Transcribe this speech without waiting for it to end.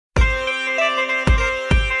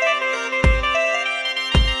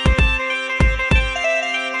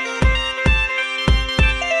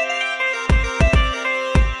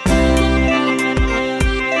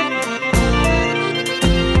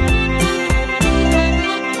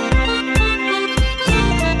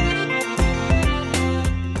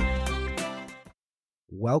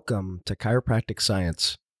Welcome to Chiropractic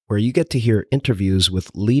Science, where you get to hear interviews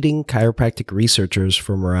with leading chiropractic researchers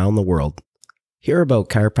from around the world. Hear about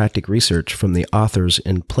chiropractic research from the authors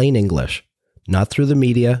in plain English, not through the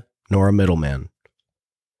media nor a middleman.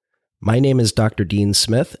 My name is Dr. Dean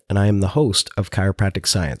Smith, and I am the host of Chiropractic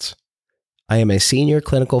Science. I am a senior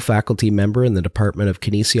clinical faculty member in the Department of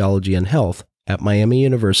Kinesiology and Health at Miami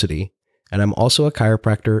University, and I'm also a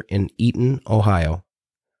chiropractor in Eaton, Ohio.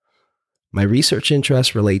 My research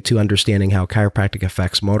interests relate to understanding how chiropractic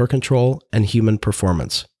affects motor control and human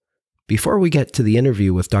performance. Before we get to the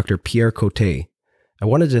interview with Dr. Pierre Côté, I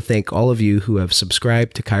wanted to thank all of you who have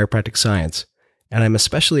subscribed to Chiropractic Science, and I'm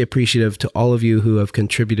especially appreciative to all of you who have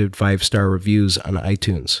contributed 5-star reviews on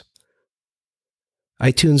iTunes.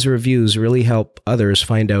 iTunes reviews really help others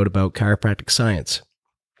find out about chiropractic science.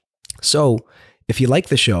 So, if you like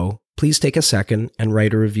the show, please take a second and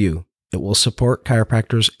write a review. It will support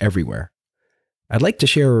chiropractors everywhere. I'd like to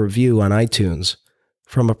share a review on iTunes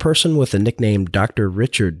from a person with the nickname Dr.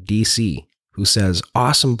 Richard DC, who says,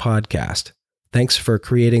 "Awesome podcast. Thanks for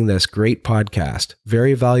creating this great podcast.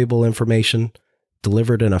 Very valuable information,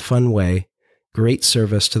 delivered in a fun way. Great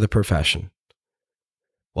service to the profession."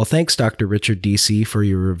 Well, thanks, Dr. Richard DC, for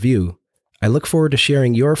your review. I look forward to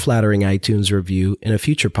sharing your flattering iTunes review in a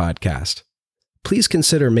future podcast. Please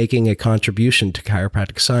consider making a contribution to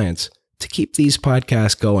Chiropractic Science to keep these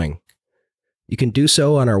podcasts going. You can do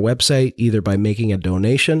so on our website either by making a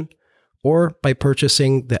donation or by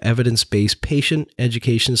purchasing the evidence-based patient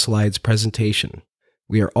education slides presentation.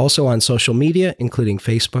 We are also on social media, including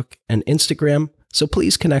Facebook and Instagram, so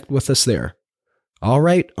please connect with us there. All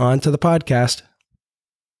right, on to the podcast.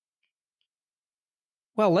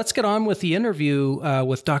 Well, let's get on with the interview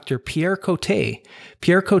with Dr. Pierre Côté.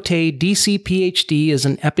 Pierre Côté DC PhD is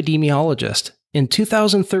an epidemiologist. In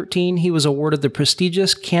 2013, he was awarded the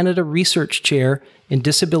prestigious Canada Research Chair in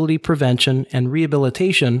Disability Prevention and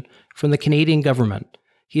Rehabilitation from the Canadian government.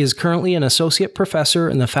 He is currently an associate professor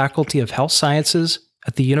in the Faculty of Health Sciences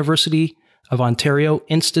at the University of Ontario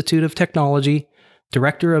Institute of Technology,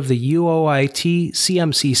 director of the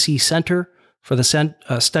UOIT-CMCC Centre for the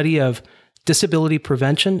study of Disability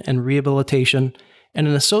Prevention and Rehabilitation, and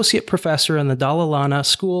an associate professor in the Dalla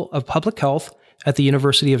School of Public Health at the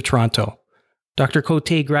University of Toronto. Dr.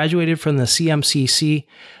 Côté graduated from the CMCC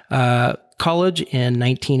College in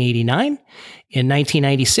 1989. In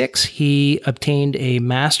 1996, he obtained a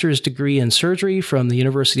master's degree in surgery from the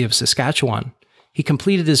University of Saskatchewan. He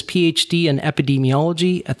completed his PhD in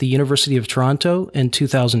epidemiology at the University of Toronto in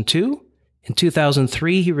 2002. In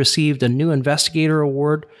 2003, he received a new Investigator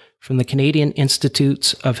Award from the Canadian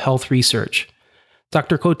Institutes of Health Research.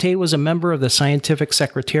 Dr. Côté was a member of the Scientific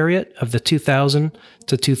Secretariat of the 2000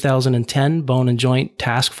 to 2010 Bone and Joint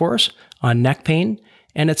Task Force on Neck Pain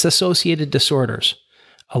and its associated disorders,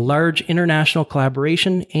 a large international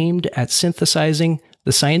collaboration aimed at synthesizing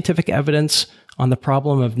the scientific evidence on the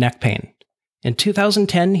problem of neck pain. In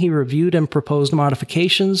 2010, he reviewed and proposed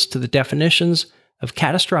modifications to the definitions of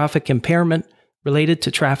catastrophic impairment related to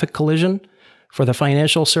traffic collision for the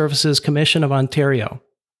Financial Services Commission of Ontario.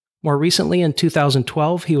 More recently, in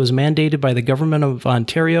 2012, he was mandated by the Government of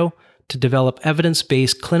Ontario to develop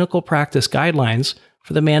evidence-based clinical practice guidelines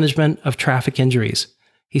for the management of traffic injuries.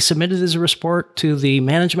 He submitted his report to the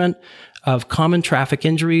Management of Common Traffic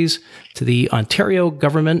Injuries to the Ontario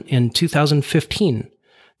government in 2015.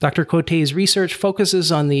 Dr. Côté's research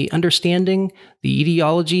focuses on the understanding, the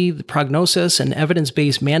etiology, the prognosis, and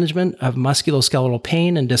evidence-based management of musculoskeletal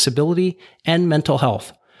pain and disability and mental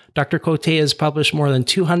health. Dr. Côté has published more than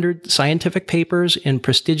 200 scientific papers in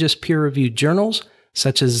prestigious peer-reviewed journals,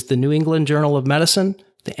 such as the New England Journal of Medicine,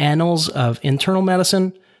 the Annals of Internal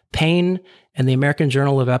Medicine, Pain, and the American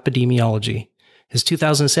Journal of Epidemiology. His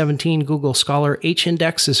 2017 Google Scholar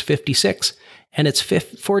H-index is 56, and it's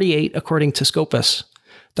 48 according to Scopus.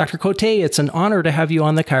 Dr. Côté, it's an honor to have you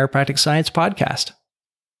on the Chiropractic Science podcast.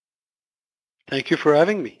 Thank you for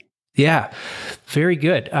having me. Yeah, very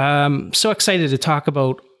good. So excited to talk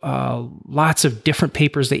about lots of different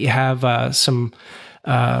papers that you have, some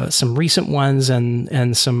recent ones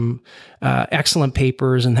and some excellent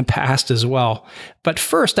papers in the past as well. But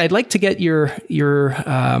first, I'd like to get your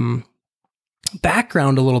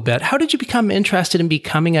background a little bit. How did you become interested in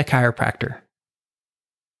becoming a chiropractor?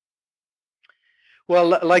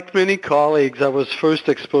 Well, like many colleagues, I was first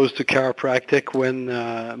exposed to chiropractic when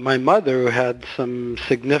my mother had some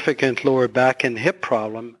significant lower back and hip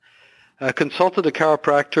problem. I consulted a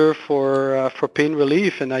chiropractor for pain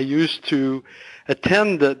relief, and I used to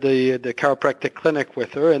attend the chiropractic clinic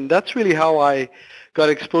with her, and that's really how I got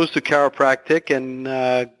exposed to chiropractic and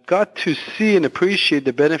got to see and appreciate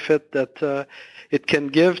the benefit that it can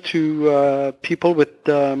give to people with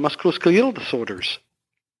musculoskeletal disorders.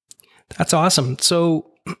 That's awesome. So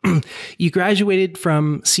you graduated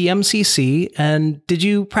from CMCC, and did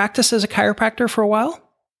you practice as a chiropractor for a while?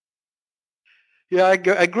 Yeah, I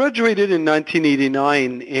graduated in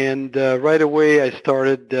 1989, and right away I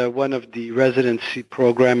started one of the residency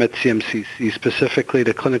program at CMCC, specifically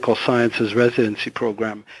the Clinical Sciences Residency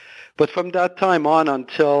Program. But from that time on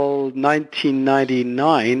until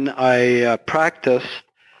 1999, I practiced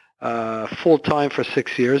full-time for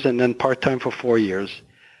 6 years and then part-time for 4 years.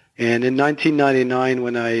 And in 1999,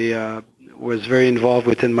 when I was very involved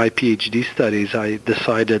within my PhD studies, I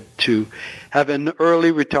decided to have an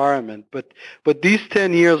early retirement. But these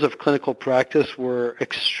 10 years of clinical practice were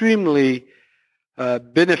extremely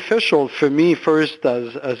beneficial for me, first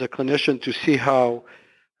as a clinician, to see how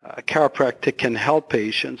chiropractic can help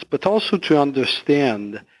patients, but also to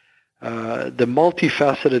understand the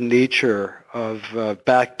multifaceted nature of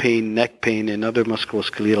back pain, neck pain, and other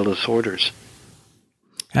musculoskeletal disorders.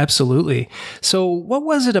 Absolutely. So what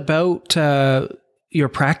was it about your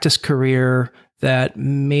practice career that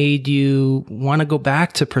made you want to go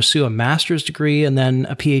back to pursue a master's degree and then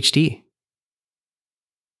a PhD?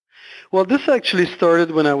 Well, this actually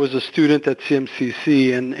started when I was a student at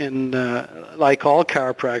CMCC, and like all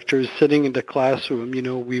chiropractors, sitting in the classroom,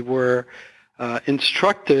 we were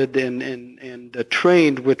instructed and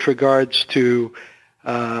trained with regards to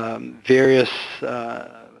various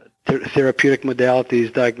therapeutic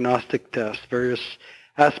modalities, diagnostic tests, various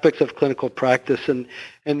aspects of clinical practice. And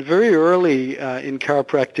very early in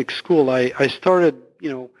chiropractic school, I started,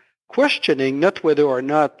 questioning not whether or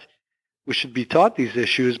not we should be taught these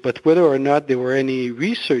issues, but whether or not there were any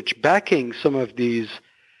research backing some of these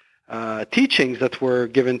teachings that were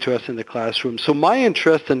given to us in the classroom. So my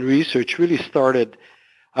interest in research really started,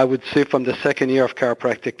 I would say, from the second year of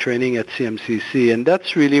chiropractic training at CMCC, and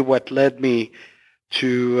that's really what led me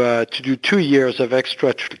to do 2 years of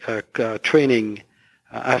extra training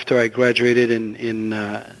after I graduated in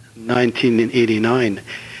 1989.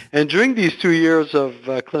 And during these 2 years of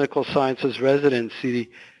clinical sciences residency,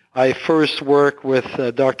 I first worked with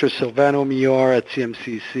Dr. Silvano Mior at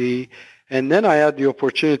CMCC, and then I had the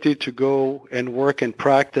opportunity to go and work and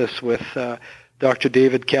practice with Dr.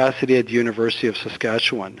 David Cassidy at the University of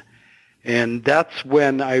Saskatchewan. And that's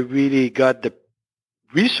when I really got the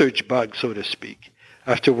research bug, so to speak,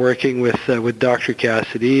 after working with Dr.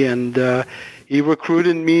 Cassidy, and he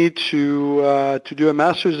recruited me to do a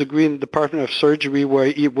master's degree in the Department of Surgery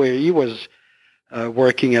where he was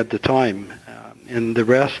working at the time, and the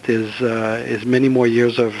rest is many more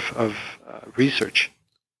years of research.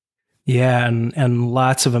 Yeah, and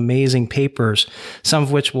lots of amazing papers, some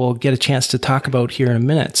of which we'll get a chance to talk about here in a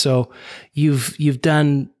minute. So you've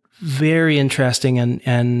done very interesting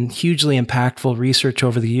and hugely impactful research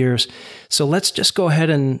over the years. So let's just go ahead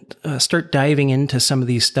and start diving into some of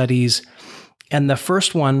these studies. And the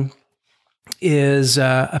first one is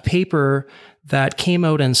a paper that came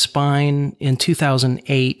out in Spine in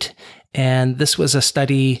 2008. And this was a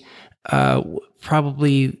study,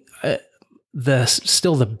 probably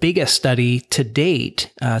still the biggest study to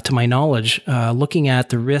date, to my knowledge, looking at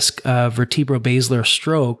the risk of vertebrobasilar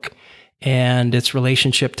stroke and its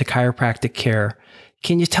relationship to chiropractic care.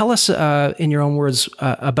 Can you tell us, in your own words,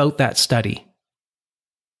 about that study?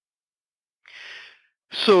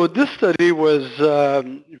 So this study was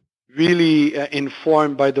really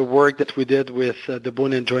informed by the work that we did with the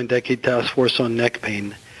Bone and Joint Decade Task Force on neck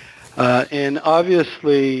pain. And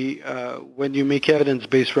obviously, when you make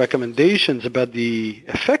evidence-based recommendations about the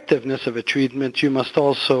effectiveness of a treatment, you must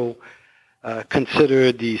also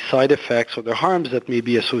consider the side effects or the harms that may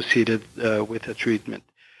be associated with a treatment.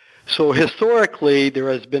 So historically, there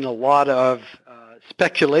has been a lot of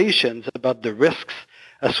speculations about the risks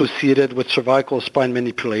associated with cervical spine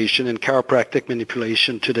manipulation and chiropractic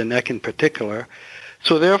manipulation to the neck in particular.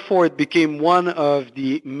 So therefore, it became one of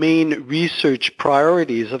the main research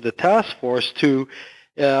priorities of the task force to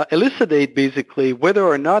elucidate basically whether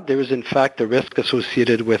or not there is in fact a risk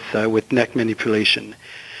associated with neck manipulation.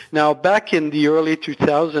 Now, back in the early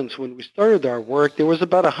 2000s, when we started our work, there was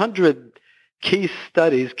about 100 case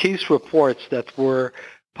studies, case reports that were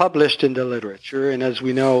published in the literature. And as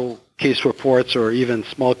we know, case reports or even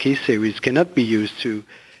small case series cannot be used to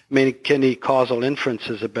make any causal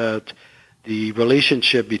inferences about the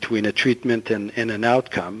relationship between a treatment and an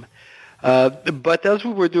outcome. But as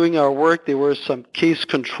we were doing our work, there were some case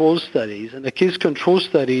control studies. And the case control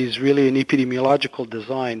study is really an epidemiological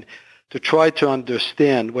design to try to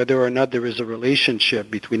understand whether or not there is a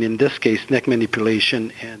relationship between, in this case, neck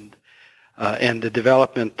manipulation and the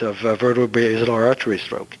development of vertebral basilar artery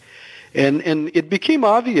stroke. And it became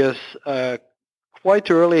obvious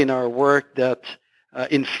quite early in our work that,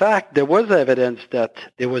 in fact, there was evidence that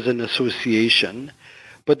there was an association,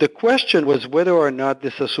 but the question was whether or not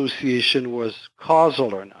this association was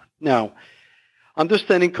causal or not. Now,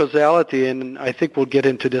 understanding causality, and I think we'll get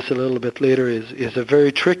into this a little bit later, is a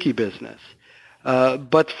very tricky business.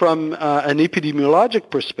 But from an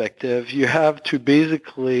epidemiologic perspective, you have to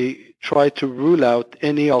basically try to rule out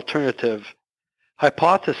any alternative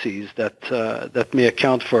hypotheses that may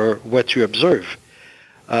account for what you observe.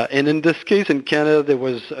 And in this case, in Canada, there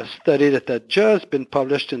was a study that had just been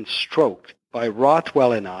published in Stroke by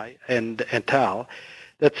Rothwell and I and al.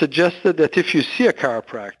 that suggested that if you see a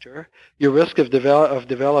chiropractor, your risk of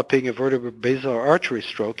developing a vertebral basilar artery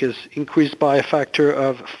stroke is increased by a factor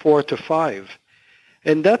of 4 to 5.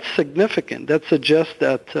 And that's significant. That suggests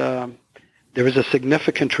that there is a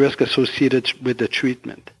significant risk associated with the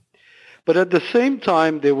treatment. But at the same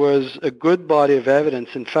time, there was a good body of evidence,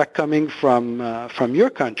 in fact, coming from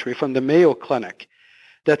your country, from the Mayo Clinic,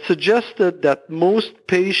 that suggested that most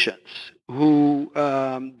patients who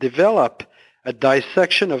develop a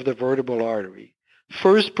dissection of the vertebral artery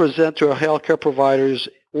first present to our healthcare providers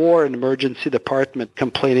or an emergency department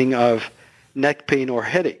complaining of neck pain or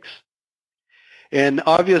headaches. And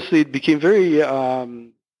obviously, it became very,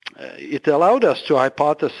 it allowed us to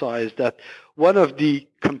hypothesize that one of the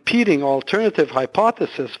competing alternative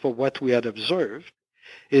hypotheses for what we had observed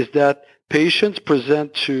is that patients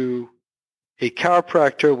present to a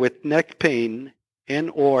chiropractor with neck pain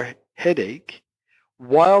and or headache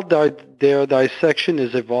while their dissection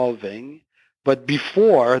is evolving, but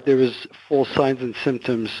before there is full signs and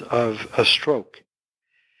symptoms of a stroke.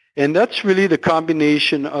 And that's really the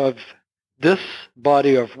combination of this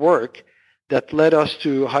body of work that led us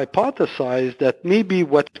to hypothesize that maybe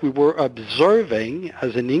what we were observing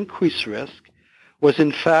as an increased risk was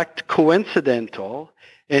in fact coincidental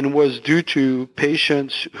and was due to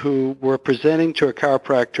patients who were presenting to a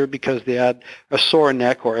chiropractor because they had a sore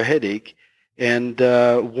neck or a headache and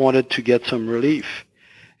wanted to get some relief.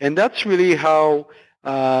 And that's really how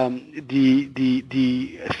the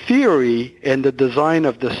theory and the design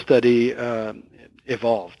of the study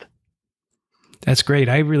evolved. That's great.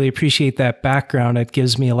 I really appreciate that background. It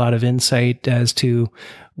gives me a lot of insight as to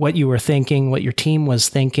what you were thinking, what your team was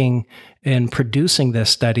thinking in producing this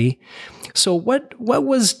study. So what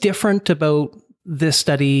was different about this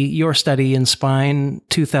study, your study in Spine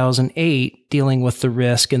 2008, dealing with the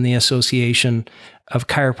risk and the association of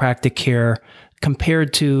chiropractic care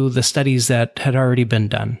compared to the studies that had already been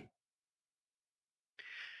done?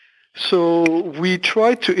 So we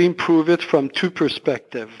tried to improve it from two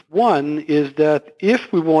perspectives. One is that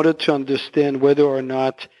if we wanted to understand whether or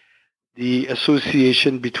not the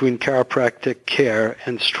association between chiropractic care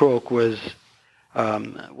and stroke was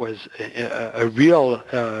a real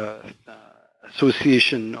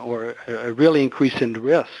association or a real increase in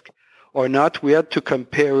risk or not, we had to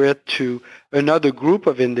compare it to another group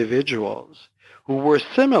of individuals who were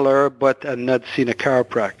similar but had not seen a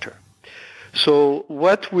chiropractor. So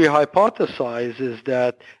what we hypothesize is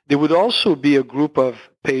that there would also be a group of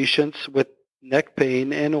patients with neck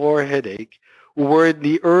pain and or headache who were in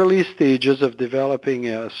the early stages of developing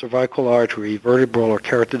a cervical artery, vertebral or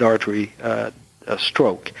carotid artery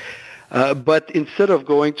stroke. But instead of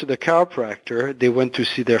going to the chiropractor, they went to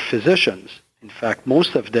see their physicians. In fact,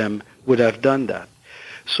 most of them would have done that.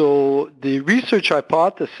 So the research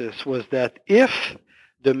hypothesis was that if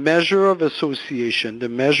the measure of association, the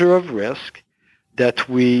measure of risk that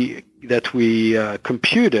we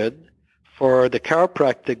computed for the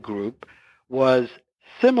chiropractic group was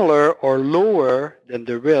similar or lower than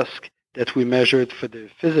the risk that we measured for the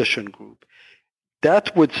physician group,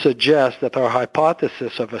 that would suggest that our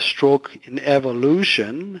hypothesis of a stroke in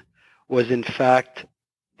evolution was in fact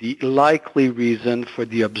the likely reason for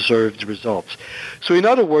the observed results. So in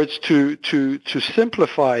other words, to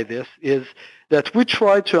simplify this is that we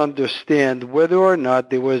try to understand whether or not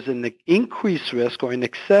there was an increased risk or an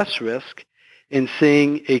excess risk in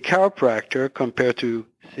seeing a chiropractor compared to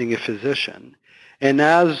seeing a physician. And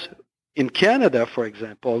as in Canada, for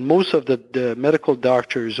example, most of the medical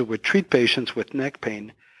doctors who would treat patients with neck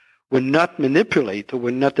pain would not manipulate or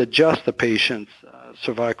would not adjust the patient's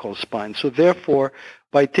cervical spine. So therefore,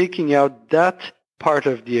 by taking out that part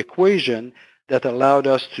of the equation, that allowed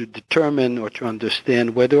us to determine or to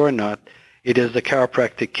understand whether or not it is the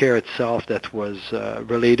chiropractic care itself that was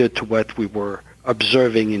related to what we were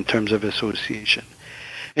observing in terms of association.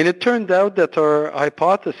 And it turned out that our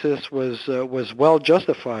hypothesis was well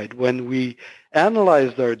justified. When we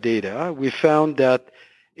analyzed our data, we found that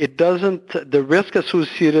the risk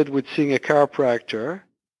associated with seeing a chiropractor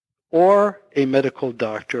or a medical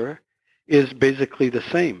doctor is basically the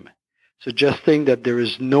same, suggesting that there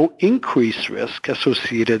is no increased risk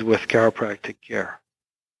associated with chiropractic care.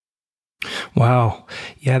 Wow.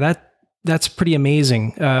 Yeah, that's pretty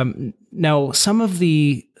amazing. Now, some of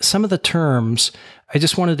the terms, I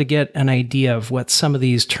just wanted to get an idea of what some of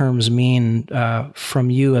these terms mean from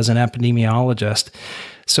you as an epidemiologist.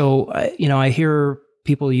 So, I hear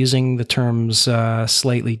people using the terms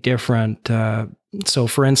slightly different. So,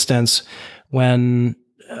 for instance, when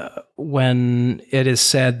it is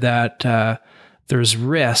said that there's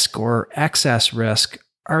risk or excess risk,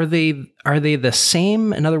 are they the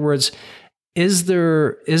same? In other words, is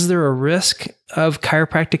there a risk of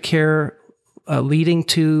chiropractic care leading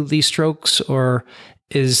to these strokes, or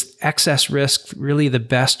is excess risk really the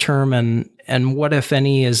best term? And what, if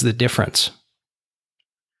any, is the difference?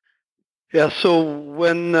 Yeah, so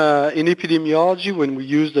when in epidemiology, when we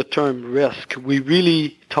use the term risk, we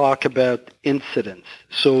really talk about incidence.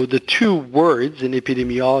 So the two words in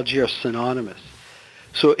epidemiology are synonymous.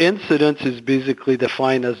 So incidence is basically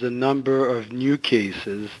defined as the number of new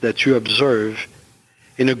cases that you observe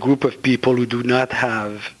in a group of people who do not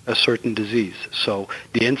have a certain disease. So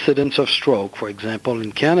the incidence of stroke, for example,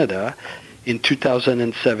 in Canada, in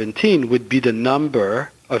 2017 would be the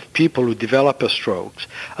number of people who develop a stroke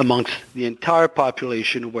amongst the entire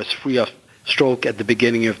population who was free of stroke at the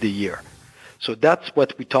beginning of the year. So that's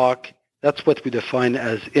what we define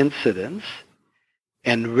as incidence,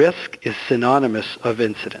 and risk is synonymous of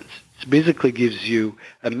incidence. It basically gives you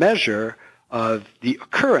a measure of the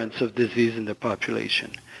occurrence of disease in the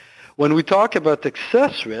population. When we talk about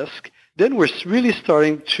excess risk, then we're really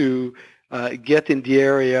starting to get in the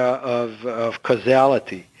area of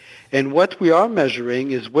causality. And what we are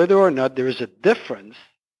measuring is whether or not there is a difference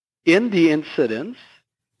in the incidence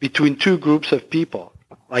between two groups of people,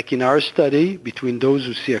 like in our study, between those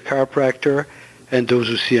who see a chiropractor and those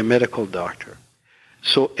who see a medical doctor.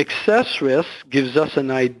 So excess risk gives us an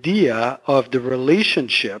idea of the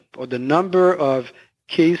relationship or the number of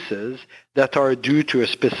cases that are due to a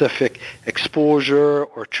specific exposure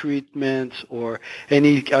or treatments or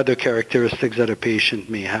any other characteristics that a patient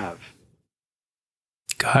may have.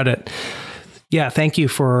 Got it. Yeah, thank you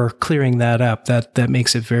for clearing that up. That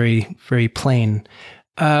makes it very, very plain.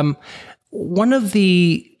 One of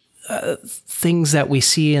the things that we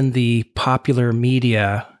see in the popular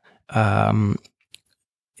media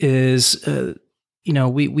is,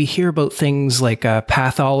 we hear about things like a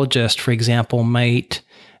pathologist, for example, might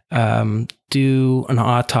do an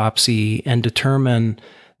autopsy and determine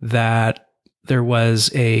that there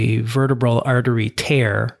was a vertebral artery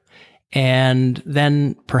tear, and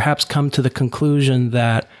then perhaps come to the conclusion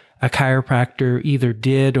that a chiropractor either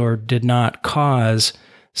did or did not cause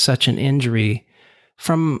such an injury.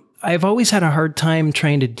 I've always had a hard time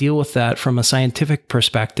trying to deal with that from a scientific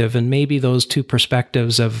perspective, and maybe those two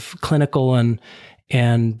perspectives of clinical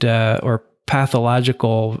and or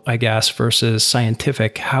pathological, I guess, versus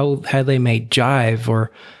scientific, how they may jive,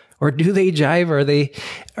 or do they jive?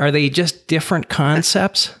 Are they just different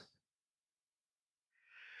concepts?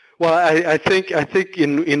 Well, I think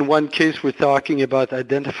in one case we're talking about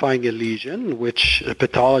identifying a lesion, which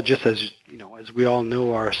pathologists, as we all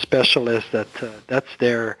know, are specialists. That's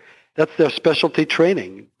their specialty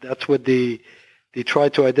training. That's what they try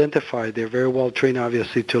to identify. They're very well trained,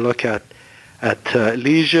 obviously, to look at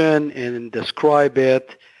lesion and describe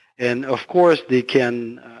it. And of course, they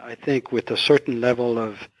can, I think, with a certain level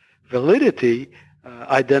of validity,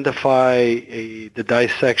 identify the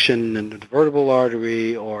dissection in the vertebral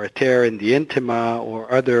artery or a tear in the intima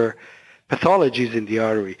or other pathologies in the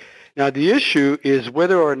artery. Now, the issue is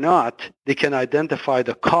whether or not they can identify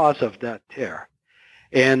the cause of that tear.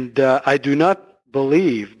 And I do not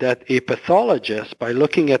believe that a pathologist, by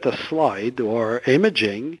looking at a slide or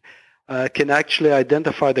imaging, can actually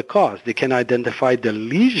identify the cause. They can identify the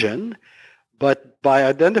lesion, but by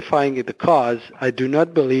identifying the cause, I do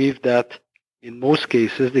not believe that in most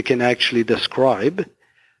cases they can actually describe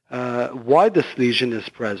why this lesion is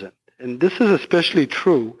present. And this is especially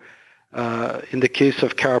true in the case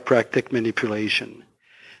of chiropractic manipulation.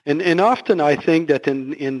 And often I think that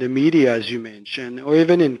in the media, as you mentioned, or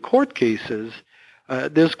even in court cases,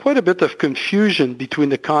 there's quite a bit of confusion between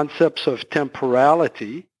the concepts of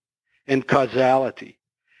temporality and causality.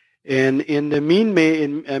 And in the main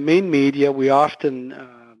media, we often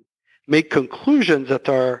make conclusions that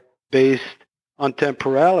are based on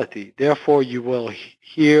temporality. Therefore, you will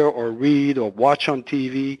hear or read or watch on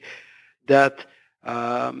TV that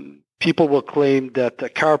people will claim that a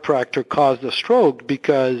chiropractor caused a stroke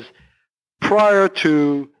because prior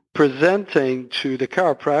to presenting to the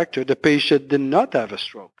chiropractor, the patient did not have a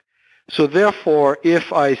stroke. So therefore,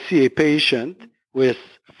 if I see a patient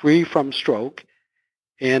free from stroke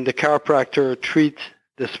and the chiropractor treats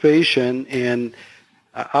this patient and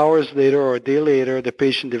hours later or a day later the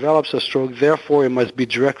patient develops a stroke, therefore it must be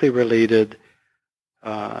directly related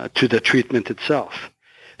to the treatment itself.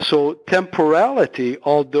 So temporality,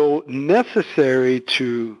 although necessary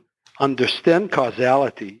to understand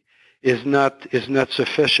causality, is not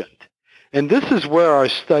sufficient. And this is where our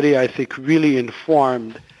study, I think, really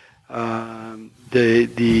informed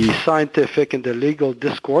the scientific and the legal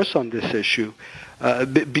discourse on this issue,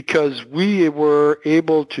 because we were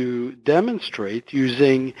able to demonstrate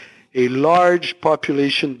using a large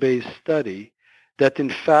population-based study that, in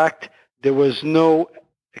fact, there was no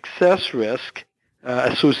excess risk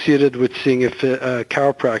associated with seeing a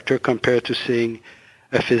chiropractor compared to seeing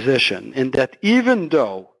a physician, and that even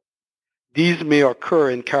though these may occur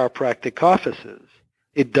in chiropractic offices,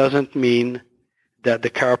 it doesn't mean that the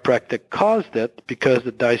chiropractor caused it, because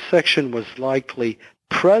the dissection was likely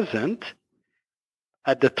present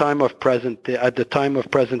at the time of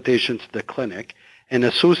presentation to the clinic and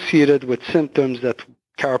associated with symptoms that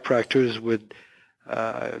chiropractors would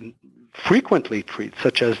frequently treat,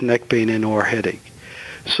 such as neck pain and or headache.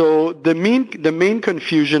 So the main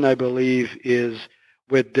confusion, I believe, is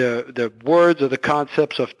with the words or the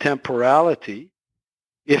concepts of temporality.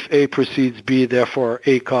 If A precedes B, therefore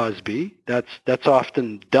A cause B. That's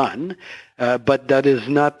often done, but that is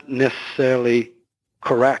not necessarily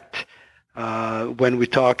correct when we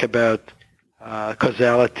talk about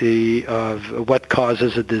causality of what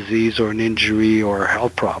causes a disease or an injury or a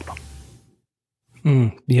health problem.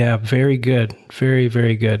 Yeah, very good. Very,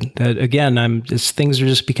 very good. That, again, things are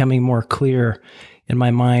just becoming more clear in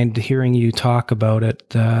my mind hearing you talk about it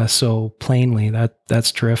so plainly.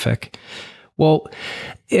 That's terrific. Well,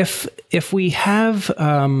 if we have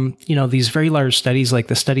these very large studies like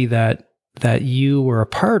the study that you were a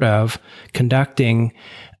part of conducting,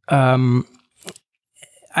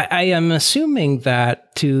 I am assuming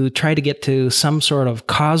that to try to get to some sort of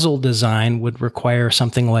causal design would require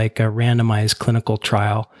something like a randomized clinical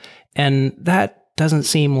trial. And that doesn't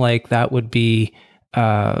seem like that would be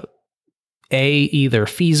either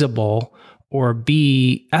feasible or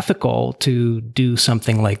B, ethical to do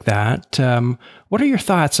something like that. What are your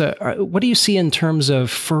thoughts? What do you see in terms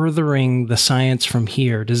of furthering the science from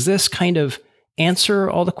here? Does this kind of answer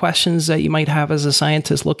all the questions that you might have as a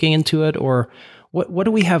scientist looking into it? Or what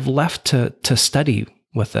do we have left to study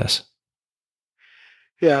with this?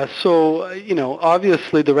 Yeah, so,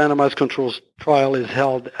 obviously the randomized controls trial is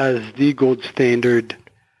held as the gold standard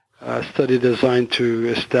study designed to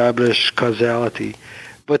establish causality.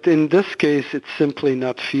 But in this case, it's simply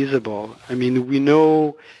not feasible. I mean, we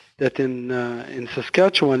know that in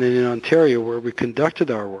Saskatchewan and in Ontario, where we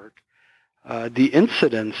conducted our work, the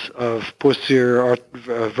incidence of posterior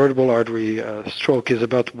vertebral artery stroke is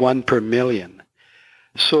about 1 per million.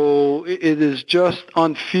 So it is just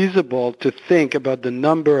unfeasible to think about the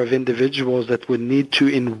number of individuals that would need to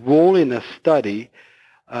enroll in a study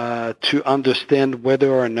to understand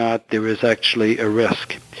whether or not there is actually a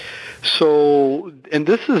risk. So, and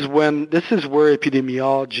this is where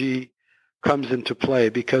epidemiology comes into play,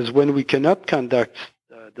 because when we cannot conduct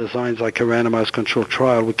designs like a randomized controlled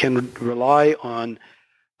trial, we can rely on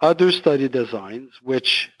other study designs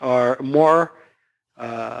which are more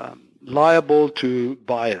liable to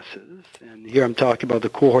biases. And here I'm talking about the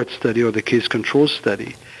cohort study or the case control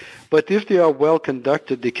study. But if they are well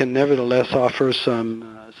conducted, they can nevertheless offer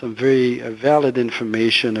some very valid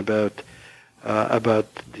information about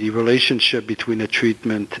the relationship between a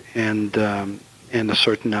treatment and a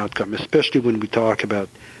certain outcome, especially when we talk about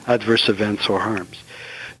adverse events or harms.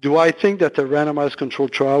 Do I think that a randomized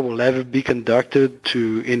controlled trial will ever be conducted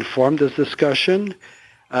to inform this discussion?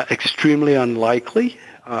 Extremely unlikely.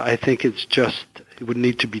 I think it would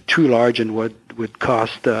need to be too large and would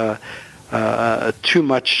cost too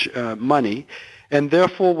much money. And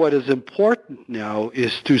therefore, what is important now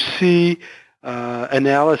is to see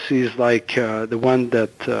analyses like the one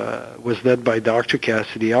that was led by Dr.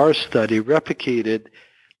 Cassidy, our study, replicated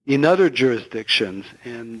in other jurisdictions.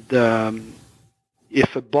 And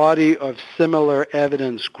if a body of similar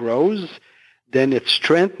evidence grows, then it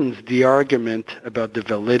strengthens the argument about the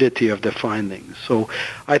validity of the findings. So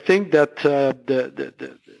I think that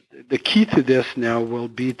the key to this now will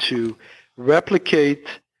be to replicate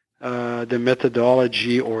the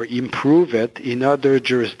methodology or improve it in other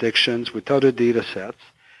jurisdictions with other data sets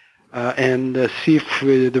and see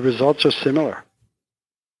if the results are similar.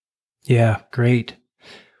 Yeah, great.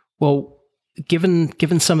 Well,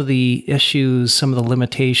 given some of the issues, some of the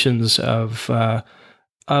limitations of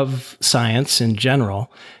science in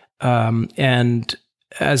general, and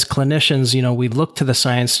as clinicians, we look to the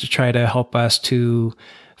science to try to help us to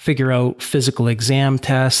figure out physical exam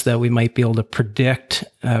tests that we might be able to predict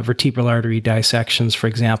vertebral artery dissections, for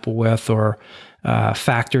example, with, or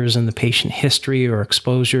factors in the patient history or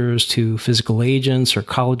exposures to physical agents or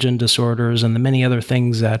collagen disorders, and the many other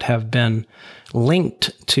things that have been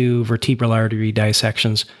linked to vertebral artery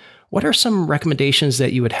dissections. What are some recommendations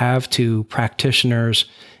that you would have to practitioners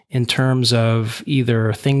in terms of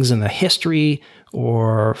either things in the history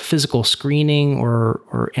or physical screening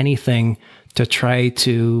or anything to try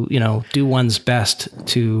to, do one's best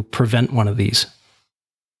to prevent one of these?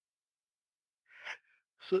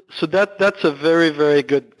 So that's a very, very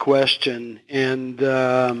good question. And,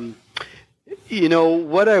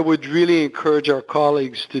 what I would really encourage our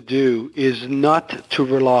colleagues to do is not to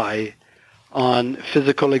rely on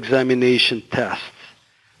physical examination tests.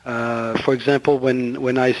 For example,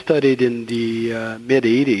 when I studied in the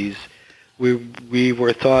mid-'80s, we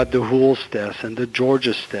were taught the Hoole's test and the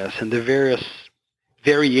George's test and the various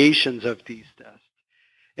variations of these tests.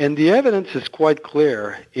 And the evidence is quite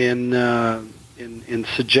clear in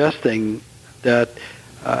suggesting that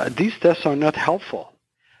these tests are not helpful.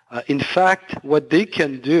 In fact, what they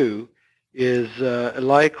can do is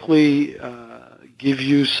likely give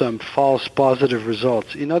you some false positive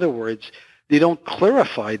results. In other words, they don't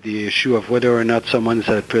clarify the issue of whether or not someone is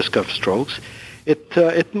at risk of strokes.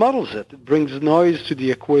 It muddles it. It brings noise to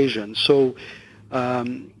the equation. So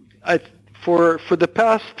for the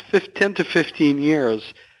past 10 to 15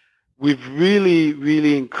 years, we've really,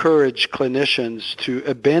 really encouraged clinicians to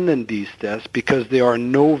abandon these tests because they are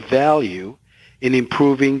no value in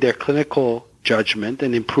improving their clinical judgment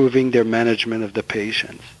and improving their management of the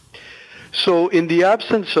patients. So in the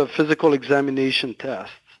absence of physical examination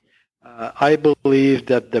tests, I believe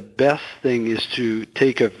that the best thing is to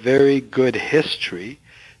take a very good history,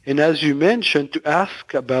 and as you mentioned, to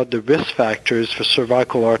ask about the risk factors for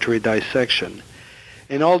cervical artery dissection.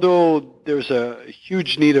 And although there's a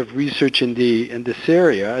huge need of research in this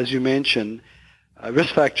area, as you mentioned,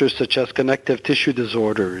 risk factors such as connective tissue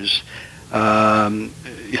disorders,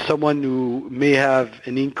 someone who may have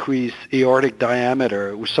an increased aortic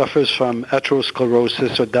diameter, who suffers from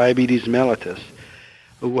atherosclerosis or diabetes mellitus,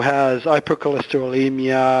 who has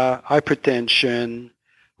hypercholesterolemia, hypertension,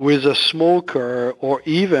 who is a smoker, or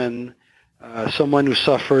even someone who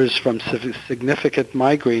suffers from significant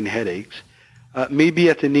migraine headaches, may be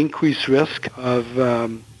at an increased risk of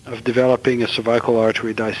developing a cervical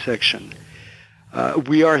artery dissection.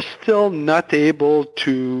 We are still not able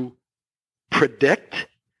to predict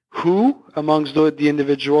who amongst the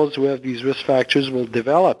individuals who have these risk factors will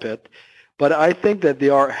develop it, but I think that they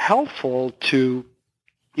are helpful to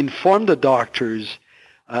inform the doctors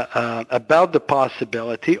about the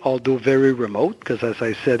possibility, although very remote, because as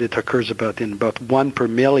I said, it occurs in about 1 per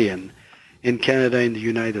million in Canada and the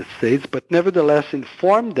United States, but nevertheless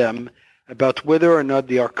inform them about whether or not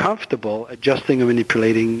they are comfortable adjusting and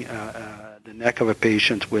manipulating the neck of a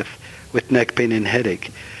patient with neck pain and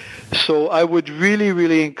headache. So I would really,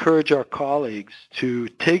 really encourage our colleagues to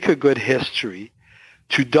take a good history,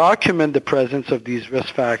 to document the presence of these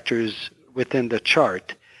risk factors within the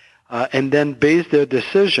chart, and then base their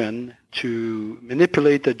decision to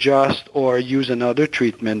manipulate, adjust, or use another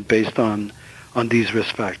treatment based on these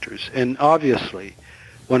risk factors. And obviously,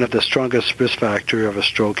 one of the strongest risk factors of a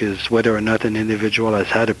stroke is whether or not an individual has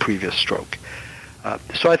had a previous stroke.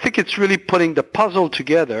 So I think it's really putting the puzzle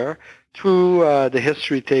together through the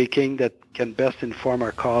history taking that can best inform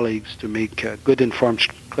our colleagues to make good informed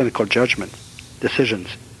clinical judgment decisions.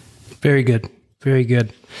 Very good. Very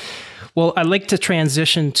good. Well, I'd like to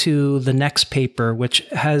transition to the next paper, which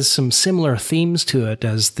has some similar themes to it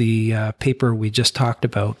as the paper we just talked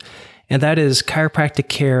about, and that is chiropractic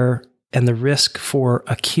care and the risk for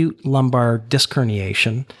acute lumbar disc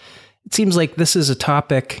herniation. It seems like this is a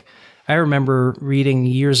topic I remember reading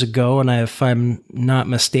years ago, and if I'm not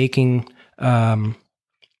mistaken,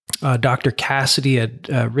 Dr. Cassidy had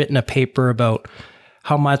written a paper about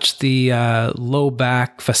how much the low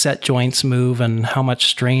back facet joints move and how much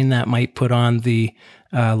strain that might put on the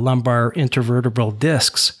lumbar intervertebral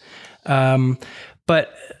discs.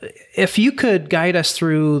 But if you could guide us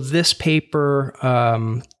through this paper,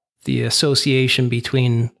 the association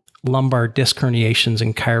between lumbar disc herniations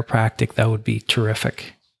and chiropractic, that would be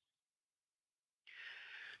terrific.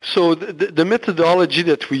 So the methodology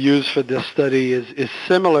that we use for this study is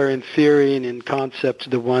similar in theory and in concept to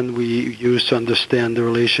the one we use to understand the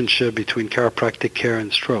relationship between chiropractic care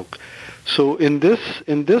and stroke. So in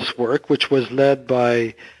this work, which was led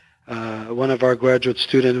by one of our graduate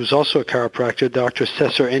students who's also a chiropractor, Dr.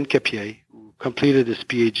 Cesar Encapié, who completed his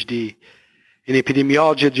PhD in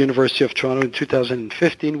epidemiology at the University of Toronto in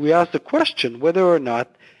 2015, we asked the question whether or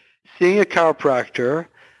not seeing a chiropractor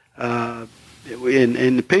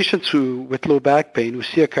in patients with low back pain who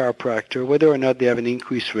see a chiropractor, whether or not they have an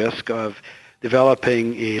increased risk of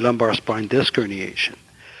developing a lumbar spine disc herniation.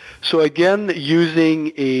 So again,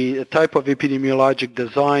 using a type of epidemiologic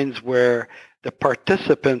designs where the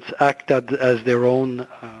participants act as their own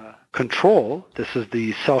control, this is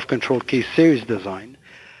the self-controlled case series design,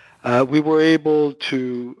 we were able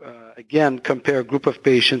to, again, compare a group of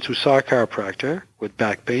patients who saw a chiropractor with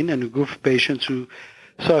back pain and a group of patients who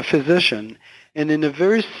saw a physician. And in a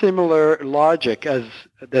very similar logic as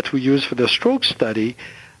that we use for the stroke study,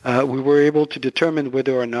 we were able to determine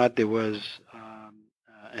whether or not there was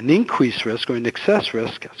an increased risk or an excess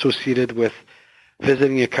risk associated with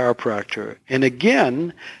visiting a chiropractor. And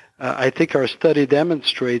again, I think our study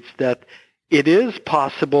demonstrates that it is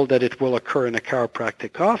possible that it will occur in a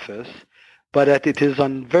chiropractic office, but that it is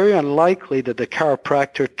very unlikely that the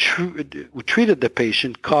chiropractor who treated the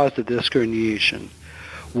patient caused the disc herniation.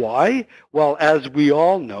 Why? Well, as we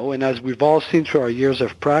all know, and as we've all seen through our years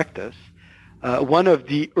of practice, one of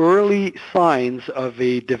the early signs of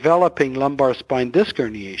a developing lumbar spine disc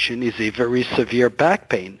herniation is a very severe back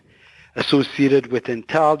pain associated with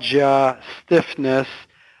antalgia, stiffness,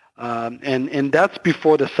 and that's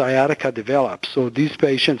before the sciatica develops. So these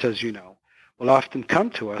patients, as you know, will often come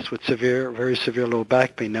to us with very severe low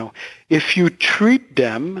back pain. Now, if you treat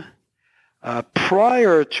them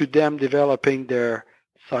prior to them developing their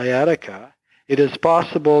sciatica, it is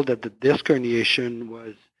possible that the disc herniation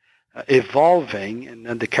was evolving and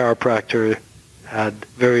then the chiropractor had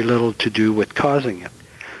very little to do with causing it.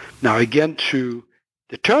 Now, again, to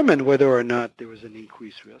determine whether or not there was an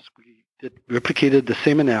increased risk, we replicated the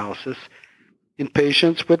same analysis in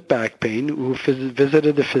patients with back pain who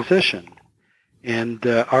visited a physician. And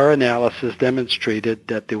our analysis demonstrated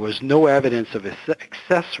that there was no evidence of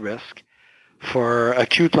excess risk for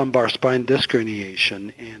acute lumbar spine disc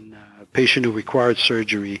herniation in a patient who required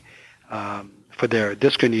surgery for their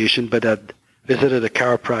disc herniation but had visited a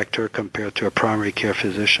chiropractor compared to a primary care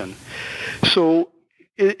physician. So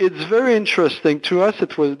it's very interesting to us.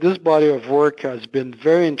 This body of work has been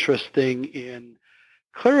very interesting in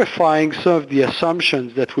clarifying some of the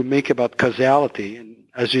assumptions that we make about causality. And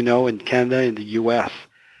as you know, in Canada and the U.S.,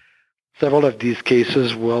 several of these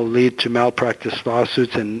cases will lead to malpractice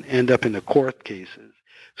lawsuits and end up in the court cases.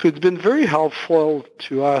 So it's been very helpful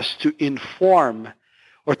to us to inform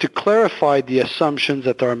or to clarify the assumptions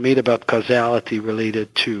that are made about causality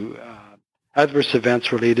related to adverse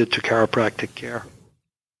events related to chiropractic care.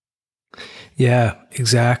 Yeah,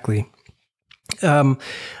 exactly. I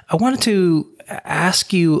wanted to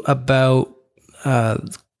ask you about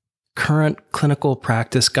current clinical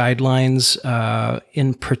practice guidelines,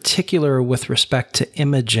 in particular with respect to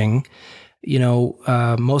imaging. You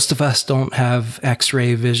know, most of us don't have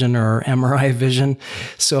X-ray vision or MRI vision,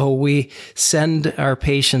 so we send our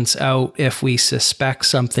patients out if we suspect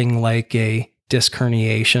something like a disc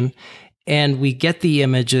herniation, and we get the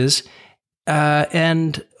images.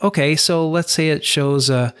 And okay, so let's say it shows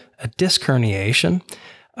a disc herniation.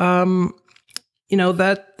 You know,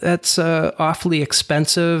 that's awfully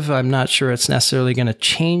expensive. I'm not sure it's necessarily going to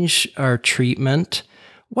change our treatment.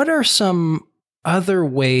 What are some other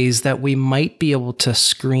ways that we might be able to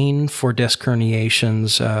screen for disc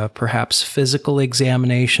herniations? Perhaps physical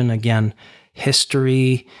examination, again,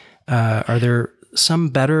 history. Are there some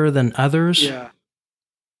better than others? Yeah.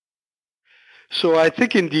 So I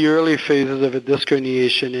think in the early phases of a disc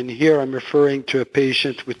herniation, and here I'm referring to a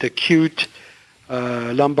patient with acute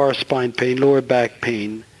lumbar spine pain, lower back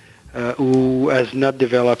pain, who has not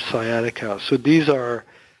developed sciatica. So this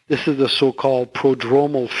is the so-called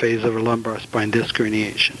prodromal phase of a lumbar spine disc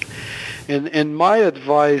herniation. And my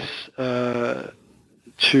advice to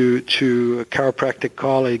chiropractic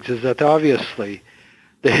colleagues is that obviously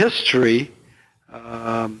the history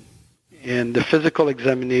and the physical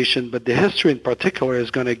examination, but the history in particular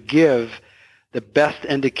is going to give the best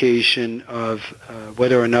indication of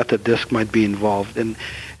whether or not the disc might be involved. And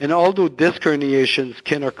although disc herniations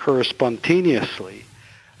can occur spontaneously,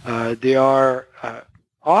 they are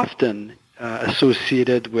often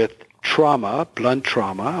associated with trauma, blunt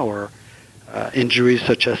trauma, or injuries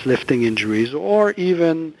such as lifting injuries, or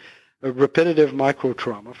even a repetitive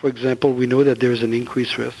microtrauma. For example, we know that there's an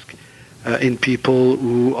increased risk in people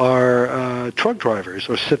who are truck drivers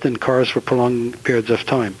or sit in cars for prolonged periods of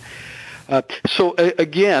time.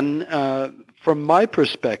 Again, from my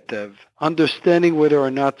perspective, understanding whether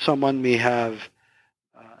or not someone may have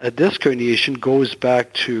a disc herniation goes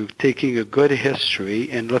back to taking a good history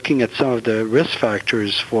and looking at some of the risk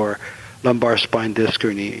factors for lumbar spine disc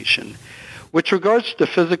herniation. With regards to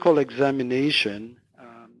physical examination,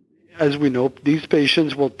 as we know, these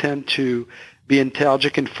patients will tend to be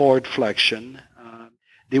antalgic in forward flexion.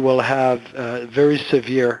 They will have very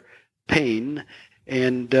severe pain,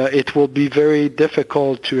 and it will be very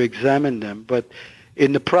difficult to examine them. But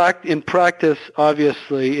in practice,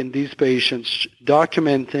 obviously, in these patients,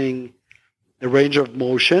 documenting the range of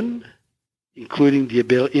motion, including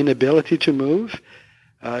the inability to move,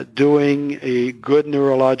 doing a good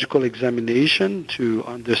neurological examination to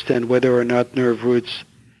understand whether or not nerve roots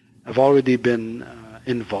have already been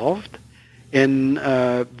involved, and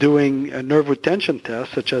doing nerve retention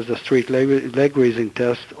tests, such as the straight leg raising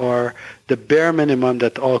test, are the bare minimum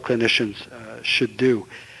that all clinicians should do.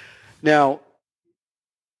 Now,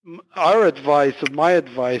 my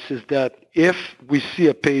advice is that if we see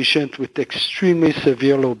a patient with extremely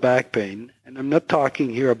severe low back pain, and I'm not talking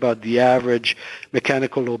here about the average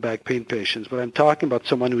mechanical low back pain patients, but I'm talking about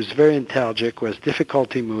someone who's very antalgic, who has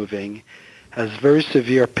difficulty moving, has very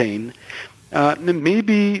severe pain,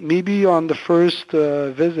 maybe on the first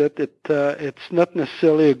visit, it's not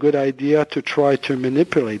necessarily a good idea to try to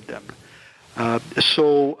manipulate them.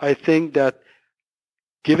 So I think that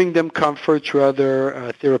giving them comfort through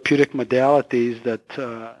other therapeutic modalities that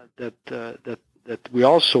we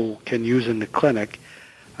also can use in the clinic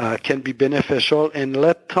can be beneficial, and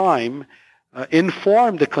let time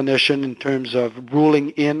inform the clinician in terms of ruling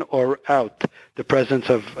in or out the presence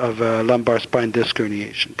of lumbar spine disc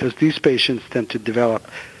herniation, because these patients tend to develop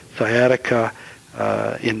sciatica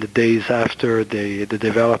in the days after the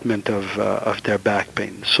development of their back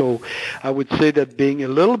pain. So I would say that being a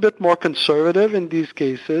little bit more conservative in these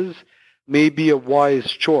cases may be a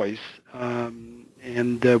wise choice,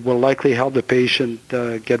 and will likely help the patient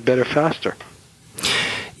get better faster.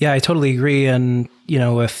 Yeah, I totally agree. And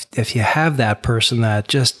if you have that person that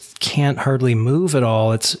just can't hardly move at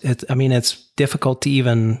all, it's difficult to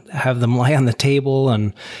even have them lie on the table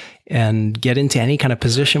and get into any kind of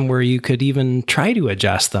position where you could even try to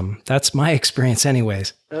adjust them. That's my experience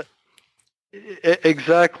anyways.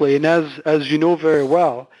 Exactly. And as you know very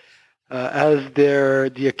well, as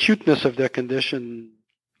the acuteness of their condition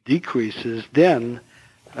decreases, then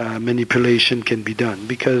manipulation can be done,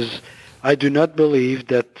 because I do not believe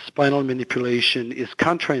that spinal manipulation is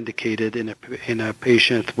contraindicated in a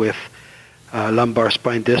patient with lumbar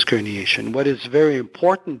spine disc herniation. What is very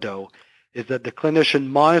important, though, is that the clinician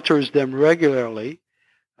monitors them regularly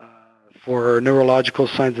for neurological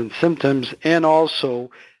signs and symptoms, and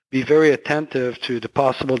also be very attentive to the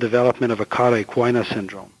possible development of a cauda equina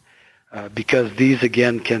syndrome, because these,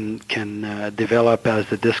 again, can develop as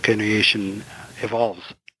the disc herniation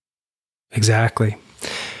evolves. Exactly.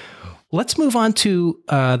 Let's move on to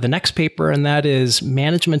the next paper, and that is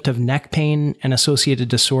Management of Neck Pain and Associated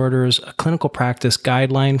Disorders, a Clinical Practice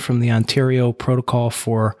Guideline from the Ontario Protocol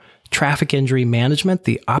for Traffic Injury Management,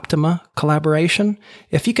 the OPTIMA collaboration.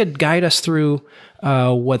 If you could guide us through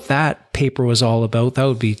what that paper was all about, that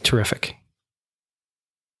would be terrific.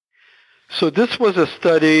 So this was a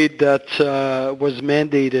study that was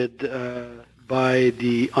mandated by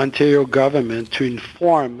the Ontario government to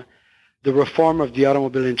inform the reform of the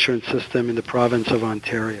automobile insurance system in the province of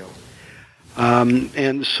Ontario.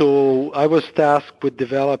 And so I was tasked with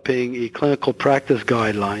developing a clinical practice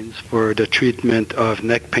guidelines for the treatment of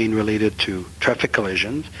neck pain related to traffic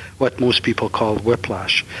collisions, what most people call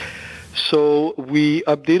whiplash. So we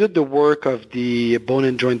updated the work of the Bone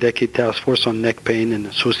and Joint Decade Task Force on Neck Pain and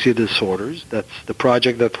Associated Disorders. That's the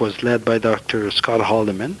project that was led by Dr. Scott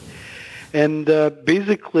Haldeman, and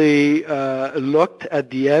basically looked at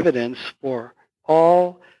the evidence for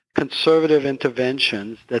all conservative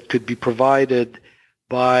interventions that could be provided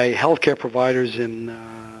by healthcare providers in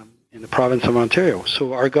the province of Ontario.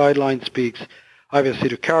 So our guideline speaks obviously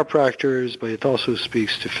to chiropractors, but it also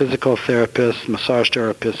speaks to physical therapists, massage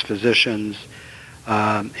therapists, physicians,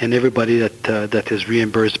 and everybody that is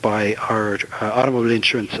reimbursed by our automobile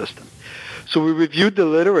insurance system. So we reviewed the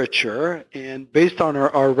literature, and based on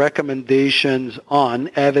our recommendations on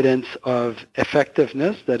evidence of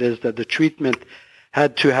effectiveness, that is, that the treatment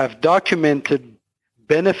had to have documented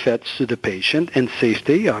benefits to the patient and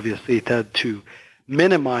safety. Obviously, it had to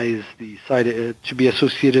minimize to be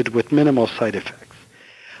associated with minimal side effects.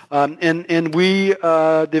 And we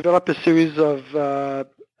developed a series of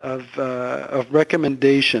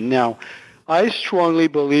recommendation. Now, I strongly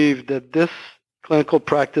believe that this clinical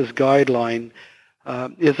practice guideline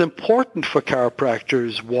is important for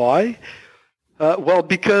chiropractors. Why? Well,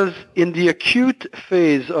 because in the acute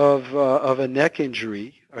phase of a neck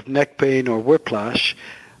injury, of neck pain or whiplash,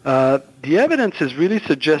 the evidence is really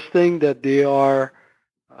suggesting that there are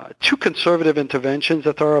two conservative interventions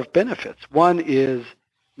that are of benefits. One is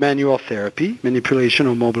manual therapy, manipulation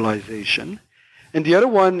or mobilization, and the other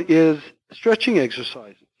one is stretching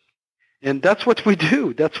exercises. And that's what we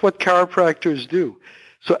do. That's what chiropractors do.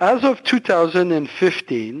 So as of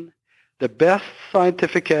 2015, the best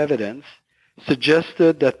scientific evidence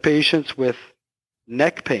suggested that patients with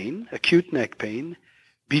neck pain, acute neck pain,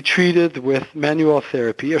 be treated with manual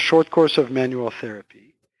therapy, a short course of manual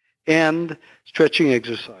therapy, and stretching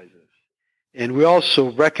exercises. And we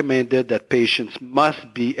also recommended that patients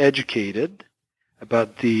must be educated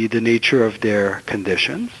about the nature of their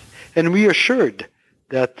conditions, and reassured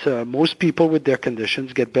that most people with their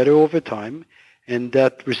conditions get better over time, and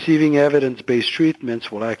that receiving evidence-based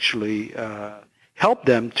treatments will actually help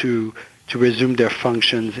them to resume their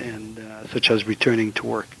functions, and such as returning to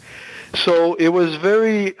work. So it was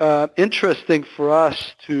very interesting for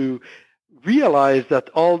us to realize that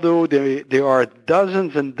although there are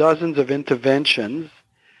dozens and dozens of interventions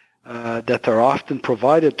that are often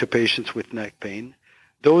provided to patients with neck pain,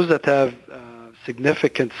 those that have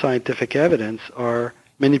significant scientific evidence are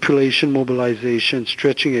manipulation, mobilization,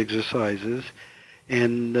 stretching exercises,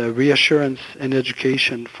 and reassurance and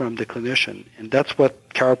education from the clinician. And that's what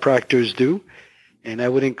chiropractors do. And I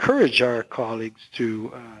would encourage our colleagues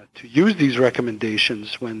to use these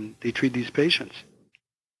recommendations when they treat these patients.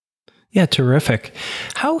 Yeah, terrific.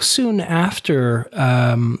 How soon after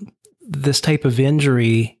this type of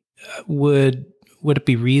injury would it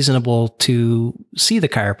be reasonable to see the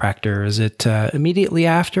chiropractor? Is it immediately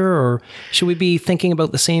after, or should we be thinking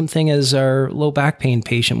about the same thing as our low back pain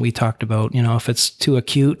patient we talked about? You know, if it's too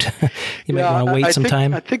acute, you might want to wait some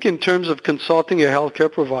time. I think in terms of consulting a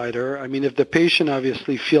healthcare provider, I mean, if the patient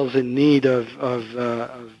obviously feels in need of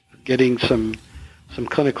getting some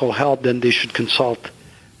clinical help, then they should consult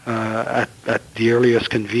at the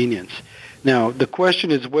earliest convenience. Now, the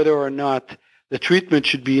question is whether or not the treatment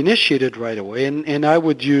should be initiated right away. And I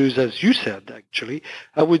would use, as you said, actually,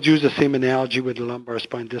 I would use the same analogy with the lumbar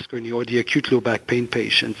spine disc hernia or the acute low back pain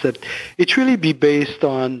patients, that it really be based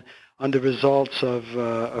on the results of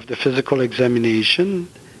the physical examination,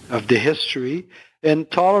 of the history, and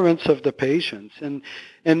tolerance of the patients. And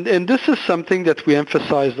this is something that we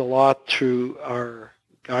emphasized a lot through our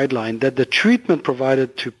guideline, that the treatment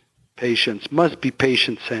provided to patients must be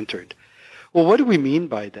patient-centered. Well, what do we mean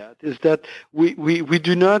by that? Is that we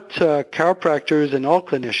do not, chiropractors and all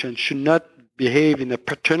clinicians should not behave in a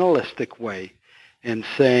paternalistic way and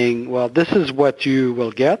saying, well, this is what you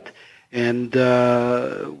will get, and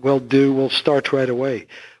we'll start right away.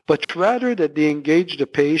 But rather that they engage the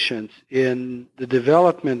patients in the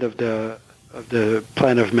development of the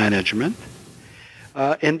plan of management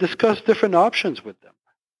and discuss different options with them.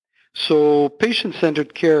 So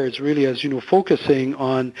patient-centered care is really, as you know, focusing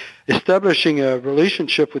on establishing a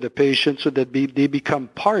relationship with the patient so that they become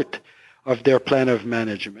part of their plan of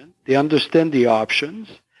management. They understand the options,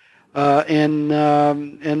 and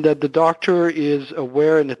that the doctor is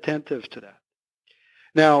aware and attentive to that.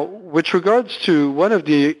 Now, with regards to one of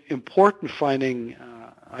the important finding,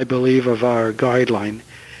 I believe, of our guideline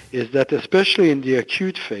is that especially in the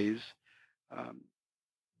acute phase,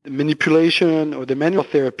 the manipulation or the manual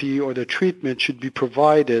therapy or the treatment should be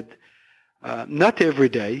provided not every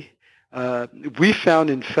day. We found,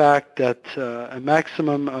 in fact, that a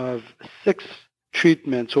maximum of 6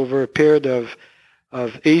 treatments over a period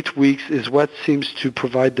of 8 weeks is what seems to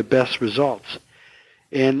provide the best results.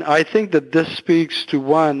 And I think that this speaks to,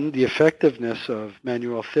 one, the effectiveness of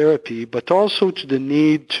manual therapy, but also to the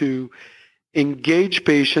need to engage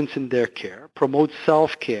patients in their care, promote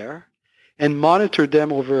self-care, and monitor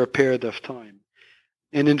them over a period of time.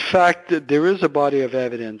 And in fact, there is a body of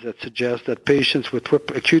evidence that suggests that patients with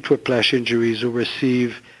acute whiplash injuries who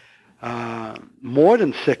receive more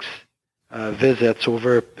than 6 visits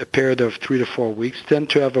over a period of 3 to 4 weeks tend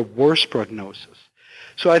to have a worse prognosis.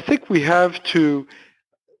 So I think we have to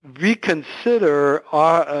reconsider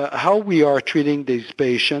how we are treating these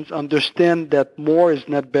patients, understand that more is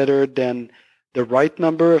not better than the right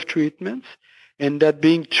number of treatments, and that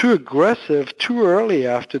being too aggressive too early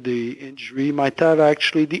after the injury might have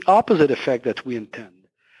actually the opposite effect that we intend.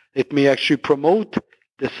 It may actually promote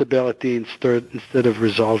disability instead of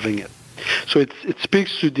resolving it. So it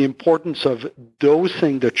speaks to the importance of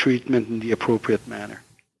dosing the treatment in the appropriate manner.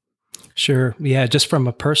 Sure. Yeah. Just from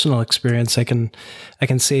a personal experience, I can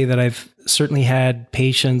say that I've certainly had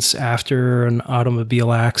patients after an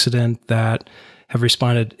automobile accident that have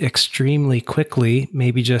responded extremely quickly,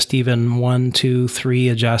 maybe just even 1, 2, 3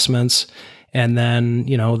 adjustments. And then,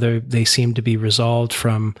 they seem to be resolved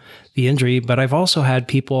from the injury. But I've also had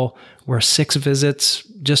people where 6 visits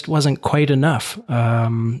just wasn't quite enough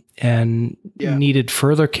and needed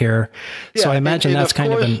further care. Yeah, so I imagine that's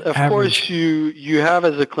kind of an average. Of course, you have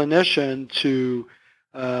as a clinician to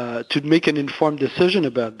make an informed decision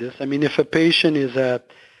about this. I mean, if a patient is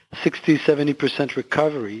at 60, 70%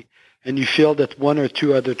 recovery and you feel that 1 or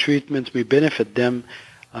 2 other treatments may benefit them,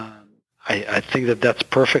 I think that that's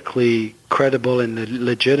perfectly credible and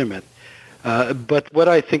legitimate. But what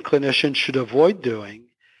I think clinicians should avoid doing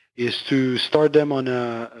is to start them on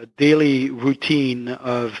a daily routine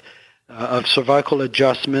of cervical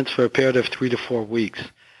adjustments for a period of 3 to 4 weeks.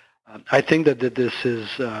 I think that this is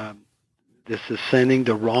sending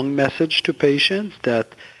the wrong message to patients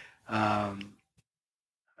that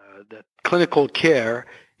that clinical care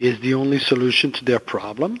is the only solution to their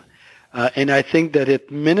problem. And I think that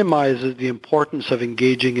it minimizes the importance of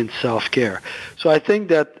engaging in self-care. So I think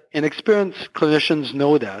that experienced clinicians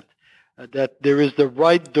know that there is the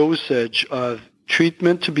right dosage of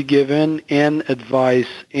treatment to be given and advice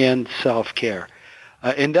and self-care.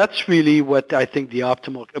 And that's really what I think the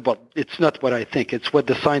optimal, well, it's not what I think, it's what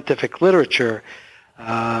the scientific literature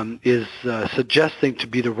is suggesting to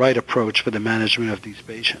be the right approach for the management of these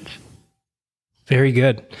patients. Very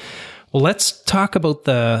good. Well, let's talk about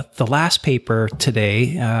the last paper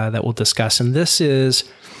today that we'll discuss, and this is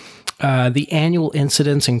the annual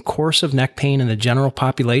incidence and course of neck pain in the general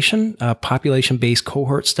population, a population-based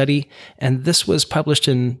cohort study, and this was published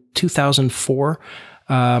in 2004.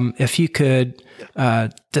 If you could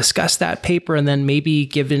discuss that paper and then maybe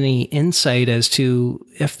give any insight as to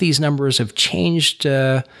if these numbers have changed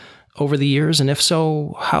over the years, and if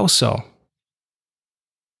so, how so?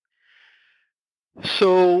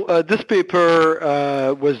 So this paper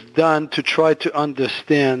was done to try to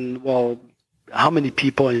understand, well, how many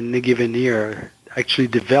people in a given year actually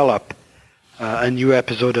develop a new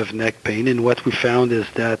episode of neck pain. And what we found is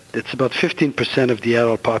that it's about 15% of the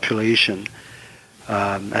adult population,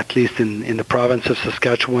 at least in the province of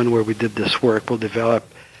Saskatchewan where we did this work, will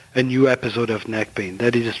develop a new episode of neck pain.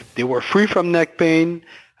 That is, they were free from neck pain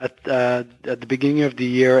at the beginning of the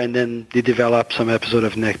year, and then they develop some episode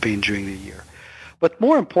of neck pain during the year. But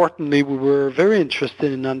more importantly, we were very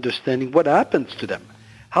interested in understanding what happens to them.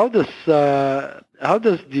 How does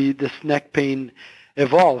this neck pain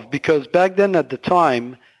evolve? Because back then at the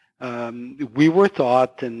time, we were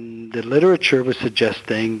taught, and the literature was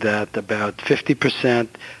suggesting that about 50%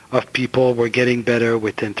 of people were getting better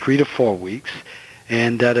within 3 to 4 weeks,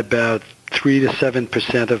 and that about 3 to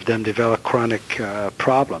 7% of them developed chronic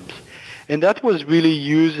problems. And that was really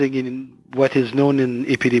using in what is known in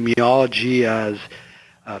epidemiology as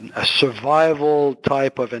a survival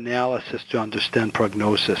type of analysis to understand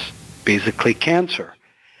prognosis, basically cancer.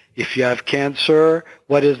 If you have cancer,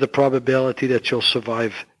 what is the probability that you'll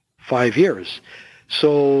survive 5 years?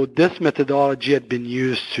 So this methodology had been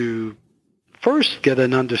used to first get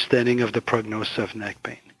an understanding of the prognosis of neck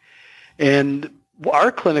pain. And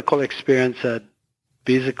our clinical experience had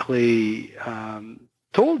basically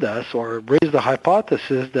told us or raised the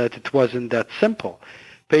hypothesis that it wasn't that simple.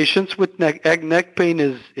 Patients with neck pain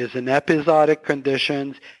is an episodic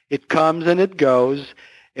condition. It comes and it goes,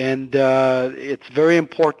 and it's very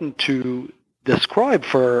important to describe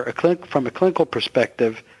from a clinical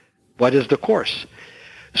perspective what is the course.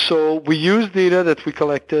 So we used data that we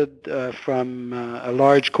collected from a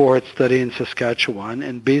large cohort study in Saskatchewan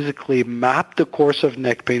and basically mapped the course of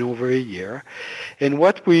neck pain over a year. And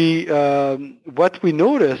what we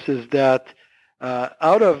noticed is that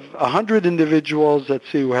out of 100 individuals, let's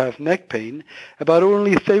say, who have neck pain, about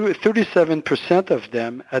only 37% of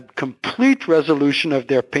them had complete resolution of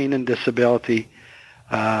their pain and disability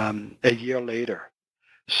a year later.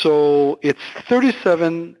 So it's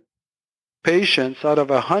 37 patients out of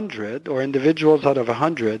 100, or individuals out of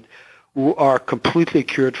 100, who are completely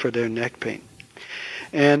cured for their neck pain.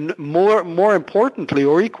 And more importantly,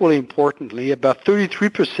 or equally importantly, about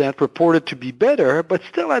 33% reported to be better, but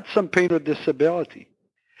still had some pain or disability.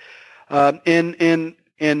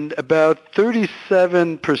 And about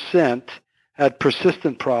 37% had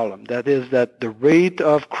persistent problem. That is, that the rate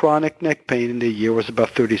of chronic neck pain in the year was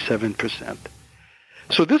about 37%.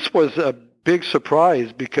 So this was a big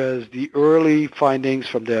surprise because the early findings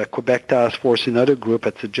from the Quebec Task Force and other group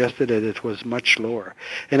had suggested that it was much lower.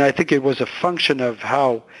 And I think it was a function of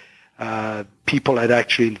how people had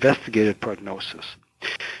actually investigated prognosis.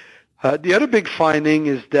 The other big finding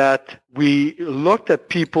is that we looked at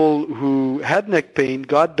people who had neck pain,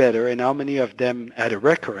 got better, and how many of them had a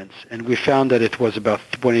recurrence, and we found that it was about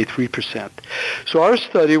 23%. So our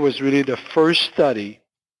study was really the first study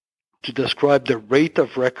to describe the rate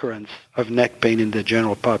of recurrence of neck pain in the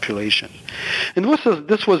general population. And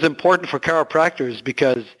this was important for chiropractors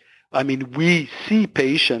because, I mean, we see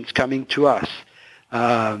patients coming to us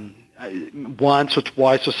once or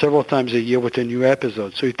twice or several times a year with a new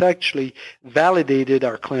episode. So it actually validated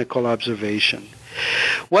our clinical observation.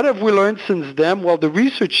 What have we learned since then? Well, the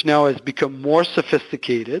research now has become more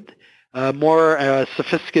sophisticated. More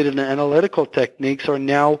sophisticated analytical techniques are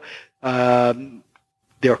now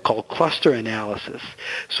they're called cluster analysis.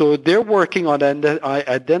 So they're working on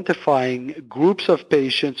identifying groups of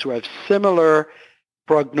patients who have similar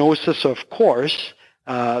prognosis, of course,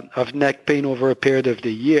 of neck pain over a period of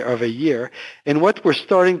a year. And what we're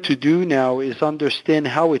starting to do now is understand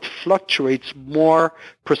how it fluctuates more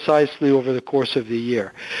precisely over the course of the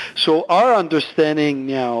year. So our understanding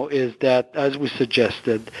now is that, as we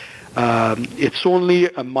suggested, it's only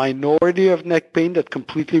a minority of neck pain that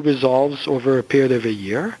completely resolves over a period of a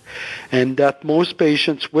year, and that most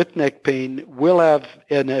patients with neck pain will have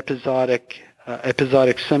an episodic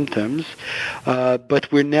symptoms, but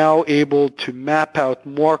we're now able to map out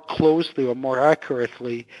more closely or more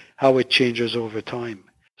accurately how it changes over time.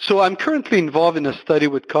 So I'm currently involved in a study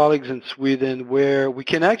with colleagues in Sweden where we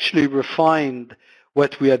can actually refine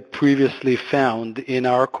what we had previously found in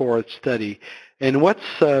our cohort study. And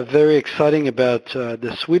what's very exciting about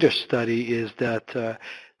the Swedish study is that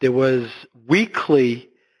there was weekly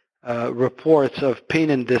reports of pain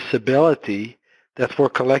and disability that were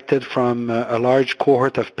collected from a large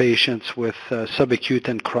cohort of patients with subacute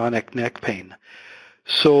and chronic neck pain.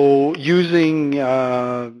 So using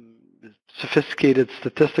sophisticated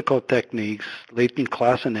statistical techniques, latent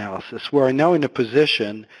class analysis, we are now in a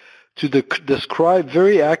position to describe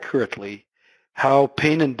very accurately how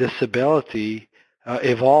pain and disability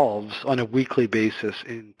evolves on a weekly basis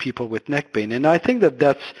in people with neck pain. And I think that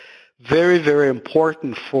that's very, very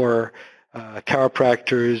important for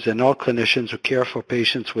chiropractors and all clinicians who care for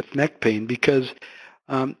patients with neck pain, because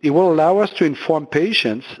it will allow us to inform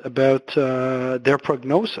patients about their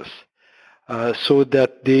prognosis so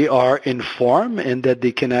that they are informed and that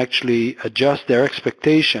they can actually adjust their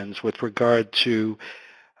expectations with regard to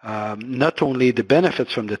not only the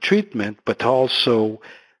benefits from the treatment, but also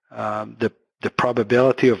the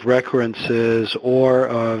probability of recurrences or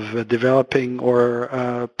of developing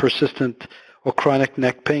or persistent or chronic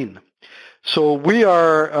neck pain. So we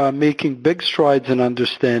are making big strides in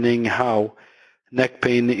understanding how neck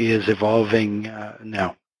pain is evolving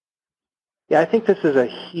now. Yeah, I think this is a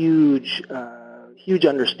huge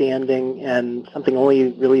understanding and something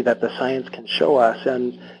only really that the science can show us.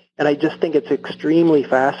 And I just think it's extremely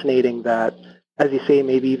fascinating that, as you say,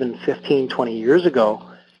 maybe even 15, 20 years ago,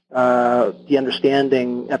 the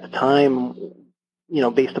understanding at the time,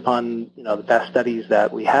 based upon, the best studies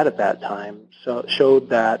that we had at that time, showed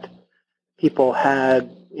that people had,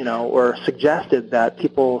 or suggested that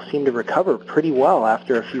people seemed to recover pretty well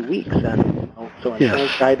after a few weeks. And so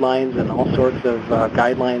insurance guidelines and all sorts of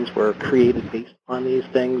guidelines were created based on these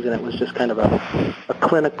things, and it was just kind of a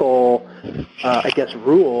clinical,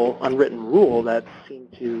 unwritten rule that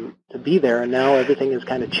seemed to be there, and now everything is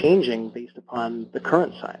kind of changing based upon the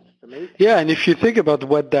current science. It's amazing. Yeah, and if you think about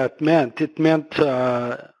what that meant, it meant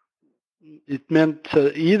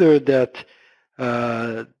either that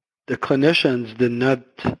the clinicians did not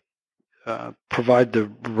provide the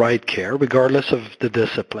right care, regardless of the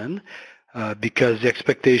discipline, because the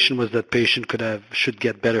expectation was that patient should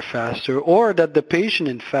get better faster, or that the patient,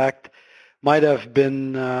 in fact, might have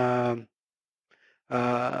been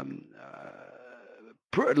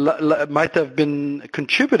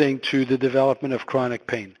contributing to the development of chronic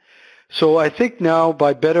pain. So I think now,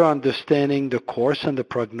 by better understanding the course and the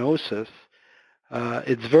prognosis,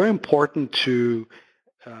 it's very important to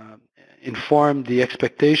inform the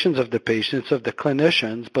expectations of the patients, of the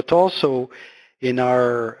clinicians, but also in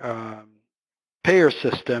our payer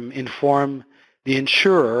system, inform the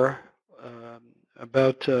insurer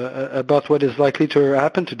about what is likely to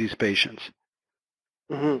happen to these patients.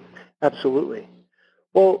 Mm-hmm. Absolutely.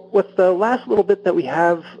 Well, with the last little bit that we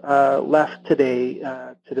have left today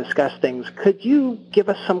to discuss things, could you give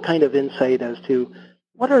us some kind of insight as to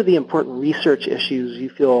what are the important research issues you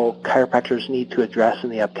feel chiropractors need to address in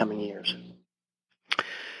the upcoming years?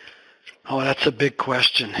 Oh, that's a big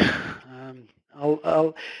question.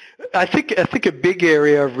 I think a big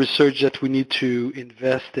area of research that we need to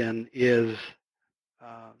invest in is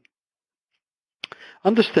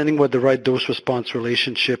understanding what the right dose-response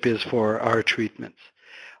relationship is for our treatments.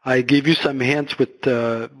 I gave you some hints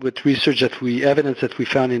with research evidence that we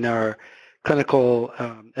found in our clinical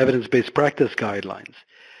evidence-based practice guidelines.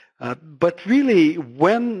 But really,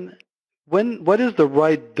 what is the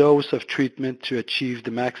right dose of treatment to achieve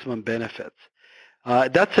the maximum benefits?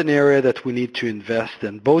 That's an area that we need to invest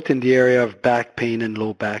in, both in the area of back pain and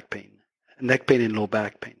low back pain, neck pain and low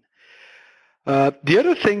back pain. The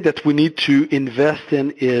other thing that we need to invest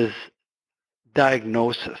in is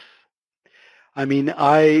diagnosis. I mean,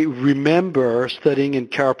 I remember studying in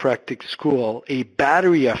chiropractic school a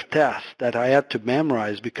battery of tests that I had to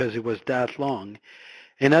memorize because it was that long.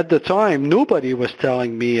 And at the time, nobody was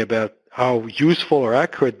telling me about how useful or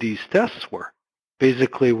accurate these tests were.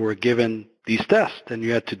 Basically, we're given these tests and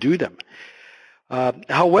you had to do them.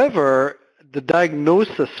 However, the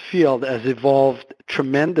diagnosis field has evolved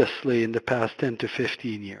tremendously in the past 10 to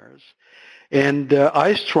 15 years. And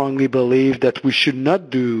I strongly believe that we should not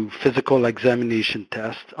do physical examination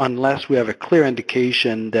tests unless we have a clear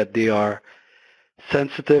indication that they are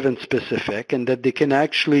sensitive and specific and that they can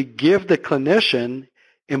actually give the clinician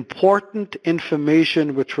important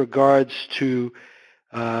information with regards to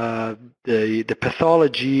the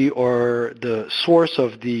pathology or the source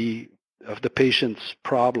of the patient's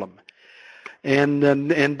problem. And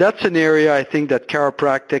that's an area I think that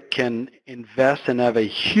chiropractic can invest and have a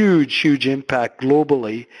huge impact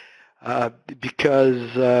globally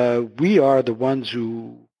because we are the ones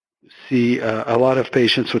who see a lot of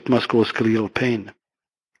patients with musculoskeletal pain.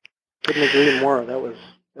 Couldn't agree more. That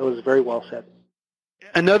was very well said.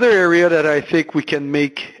 Another area that I think we can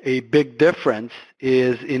make a big difference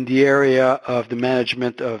is in the area of the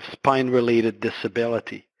management of spine-related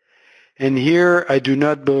disability. And here I do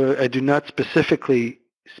not specifically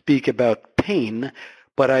speak about pain,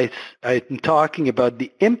 but I'm talking about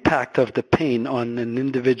the impact of the pain on an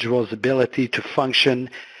individual's ability to function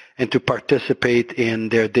and to participate in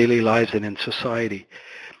their daily lives and in society.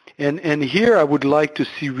 And here I would like to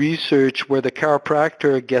see research where the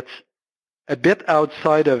chiropractor gets a bit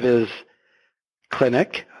outside of his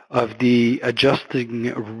clinic, of the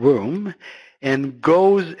adjusting room, and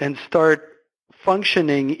goes and start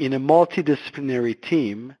functioning in a multidisciplinary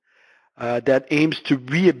team that aims to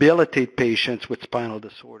rehabilitate patients with spinal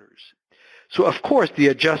disorders. So of course the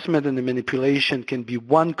adjustment and the manipulation can be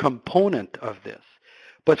one component of this.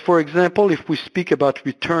 But for example, if we speak about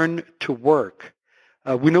return to work,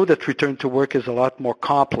 we know that return to work is a lot more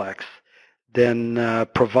complex than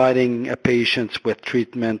providing patients with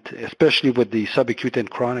treatment, especially with the subacute and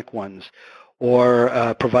chronic ones,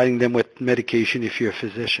 or providing them with medication if you're a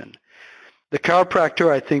physician. The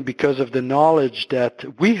chiropractor, I think, because of the knowledge that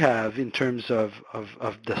we have in terms of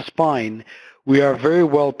the spine, we are very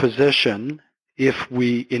well positioned if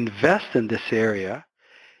we invest in this area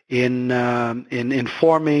in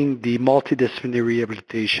informing the multidisciplinary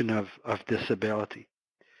rehabilitation of disability.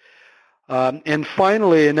 And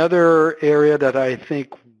finally, another area that I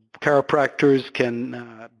think chiropractors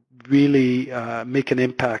can really make an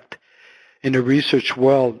impact in the research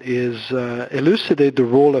world is elucidate the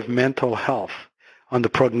role of mental health on the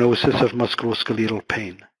prognosis of musculoskeletal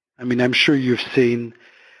pain. I mean, I'm sure you've seen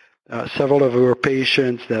several of our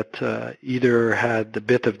patients that either had a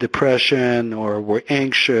bit of depression or were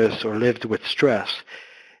anxious or lived with stress.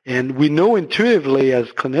 And we know intuitively as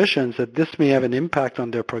clinicians that this may have an impact on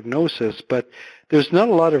their prognosis, but there's not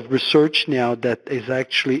a lot of research now that is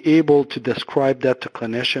actually able to describe that to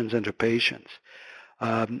clinicians and to patients.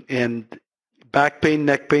 And back pain,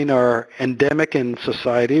 neck pain are endemic in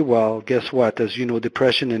society. Well, guess what? As you know,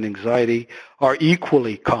 depression and anxiety are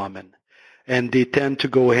equally common, and they tend to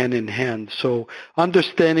go hand in hand. So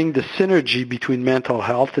understanding the synergy between mental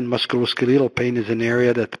health and musculoskeletal pain is an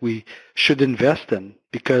area that we should invest in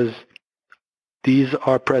because these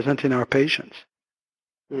are present in our patients.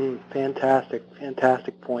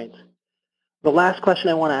 Fantastic points. The last question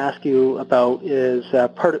I want to ask you about is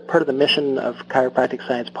part of the mission of Chiropractic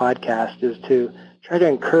Science Podcast is to try to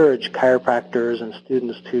encourage chiropractors and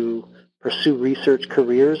students to pursue research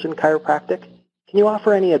careers in chiropractic. Can you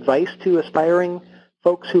offer any advice to aspiring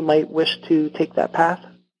folks who might wish to take that path?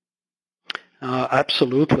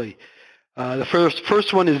 Absolutely. The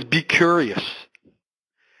first one is be curious.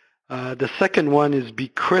 The second one is be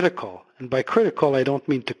critical. And by critical, I don't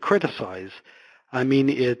mean to criticize. I mean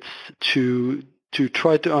it's to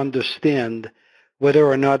try to understand whether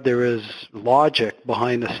or not there is logic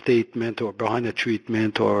behind a statement or behind a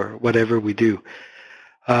treatment or whatever we do.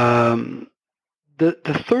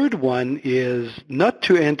 The third one is not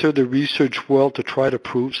to enter the research world to try to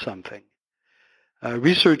prove something.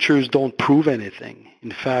 Researchers don't prove anything.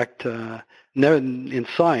 In fact, in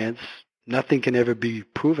science, nothing can ever be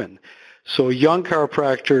proven. So young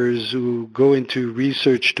chiropractors who go into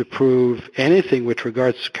research to prove anything with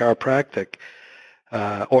regards to chiropractic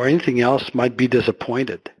or anything else might be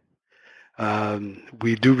disappointed.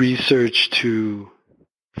 We do research to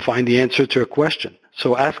find the answer to a question.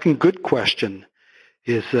 So asking good question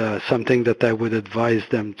is something that I would advise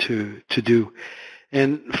them to do.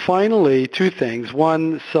 And finally, two things.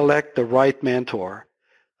 One, select the right mentor.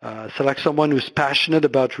 Select someone who's passionate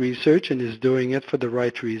about research and is doing it for the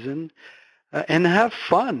right reason. And have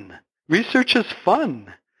fun. Research is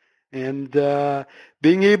fun. And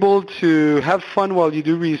being able to have fun while you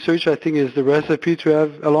do research, I think, is the recipe to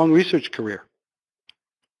have a long research career.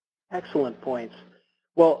 Excellent points.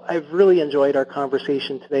 Well, I've really enjoyed our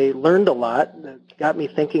conversation today, learned a lot. It got me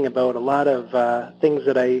thinking about a lot of things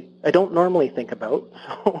that I don't normally think about.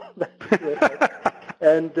 So that's terrific.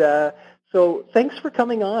 And so thanks for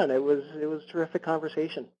coming on. It was a terrific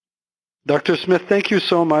conversation. Dr. Smith, thank you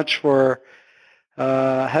so much for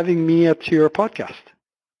having me at your podcast.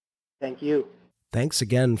 Thank you. Thanks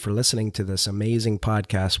again for listening to this amazing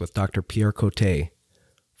podcast with Dr. Pierre Côté.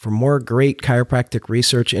 For more great chiropractic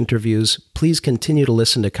research interviews, please continue to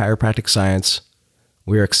listen to Chiropractic Science.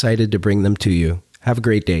 We're excited to bring them to you. Have a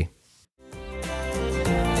great day.